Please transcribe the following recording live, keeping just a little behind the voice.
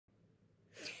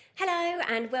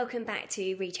and welcome back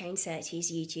to Retrained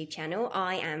Search's YouTube channel.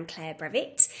 I am Claire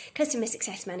Brevitt, Customer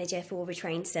Success Manager for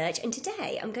Retrained Search, and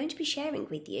today I'm going to be sharing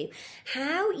with you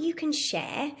how you can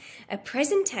share a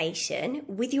presentation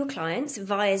with your clients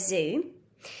via Zoom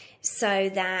so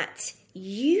that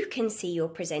you can see your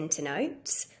presenter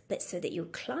notes, but so that your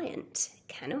client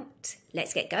cannot.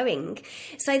 Let's get going.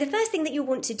 So the first thing that you'll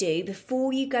want to do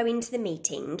before you go into the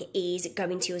meeting is go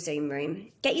into your Zoom room.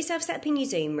 Get yourself set up in your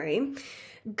Zoom room.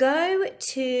 Go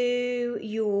to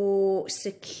your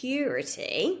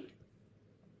security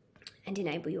and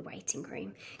enable your waiting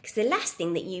room. Because the last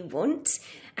thing that you want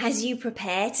as you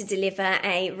prepare to deliver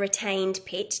a retained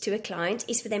pitch to a client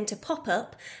is for them to pop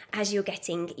up as you're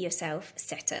getting yourself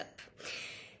set up.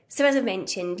 So as I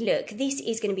mentioned, look, this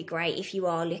is going to be great if you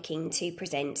are looking to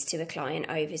present to a client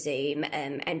over Zoom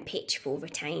and pitch for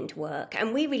retained work.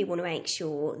 And we really want to make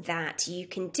sure that you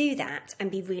can do that and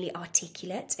be really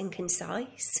articulate and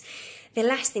concise. The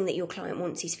last thing that your client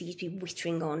wants is for you to be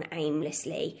whittering on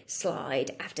aimlessly,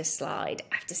 slide after slide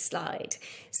after slide.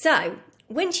 So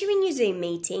once you're in your Zoom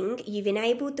meeting, you've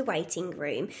enabled the waiting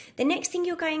room, the next thing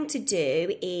you're going to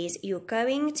do is you're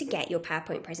going to get your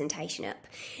PowerPoint presentation up.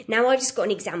 Now, I've just got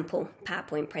an example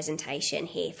PowerPoint presentation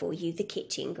here for you, the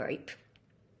kitchen group.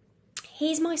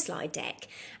 Here's my slide deck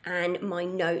and my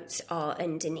notes are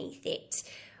underneath it.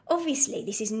 Obviously,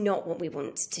 this is not what we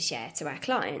want to share to our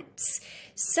clients.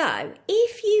 So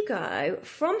if you go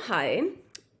from home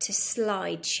to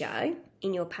slideshow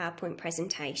in your PowerPoint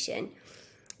presentation,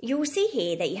 you'll see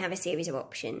here that you have a series of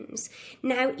options.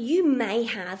 Now, you may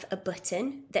have a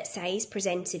button that says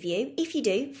Presenter View. If you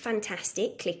do,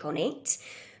 fantastic, click on it.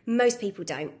 Most people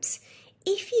don't.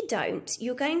 If you don't,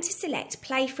 you're going to select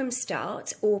Play from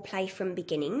Start or Play from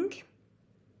Beginning.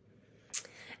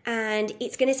 And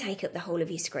it's going to take up the whole of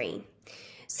your screen.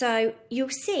 So you'll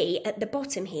see at the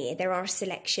bottom here, there are a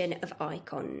selection of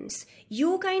icons.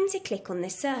 You're going to click on the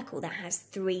circle that has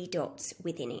 3 dots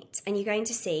within it, and you're going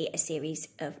to see a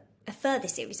further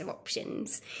series of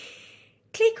options.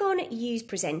 Click on Use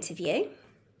Presenter View,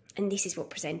 and this is what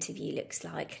Presenter View looks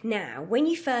like. Now, when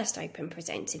you first open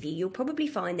Presenter View, you'll probably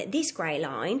find that this grey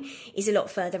line is a lot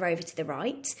further over to the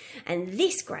right, and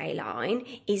this grey line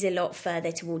is a lot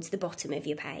further towards the bottom of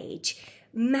your page.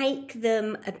 Make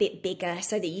them a bit bigger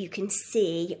so that you can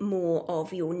see more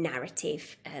of your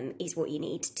narrative is what you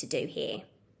need to do here.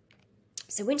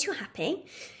 So once you're happy,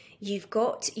 you've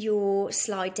got your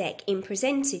slide deck in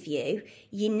presenter view,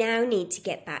 you now need to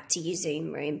get back to your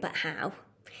Zoom room. But how?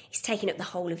 It's taking up the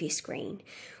whole of your screen.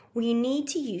 Well, you need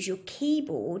to use your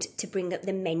keyboard to bring up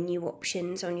the menu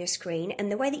options on your screen. And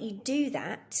the way that you do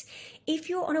that, if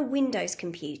you're on a Windows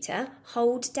computer,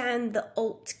 hold down the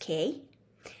Alt key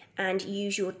and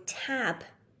use your Tab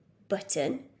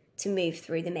button to move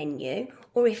through the menu.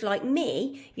 Or if, like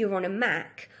me, you're on a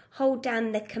Mac, hold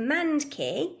down the Command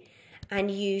key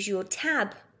and use your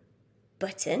Tab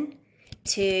button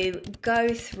to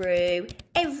go through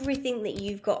everything that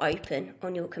you've got open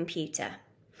on your computer.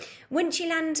 Once you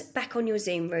land back on your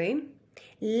Zoom room,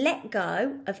 let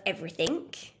go of everything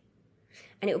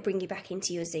and it will bring you back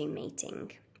into your Zoom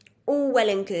meeting. All well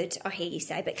and good, I hear you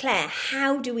say, but Claire,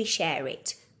 how do we share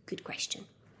it? Good question.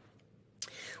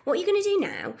 What you're going to do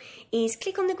now is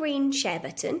click on the green share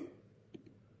button.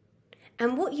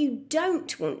 And what you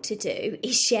don't want to do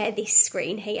is share this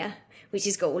screen here, which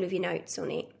has got all of your notes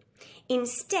on it.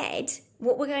 Instead,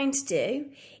 what we're going to do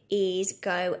is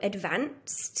go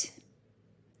Advanced,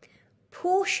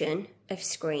 Portion of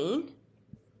Screen,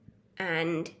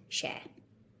 and Share.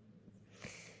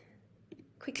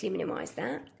 Quickly minimise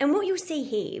that. And what you'll see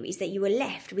here is that you are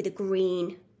left with a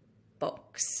green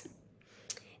box.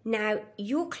 Now,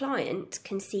 your client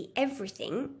can see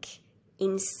everything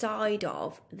inside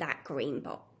of that green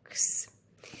box.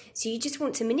 So you just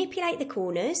want to manipulate the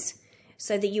corners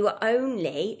so that you are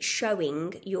only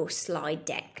showing your slide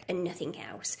deck and nothing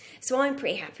else. So I'm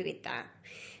pretty happy with that.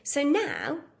 So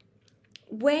now,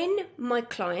 when my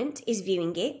client is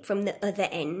viewing it from the other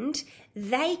end,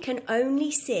 they can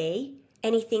only see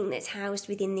anything that's housed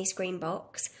within this green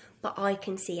box, but I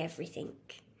can see everything.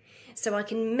 So I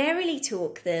can merrily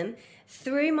talk them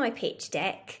through my pitch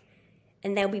deck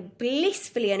and they'll be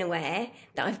blissfully unaware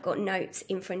that I've got notes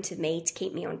in front of me to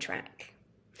keep me on track.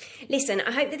 Listen,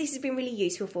 I hope that this has been really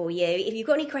useful for you. If you've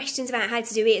got any questions about how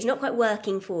to do it, it's not quite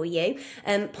working for you,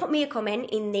 pop me a comment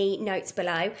in the notes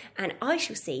below and I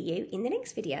shall see you in the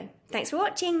next video. Thanks for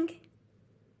watching.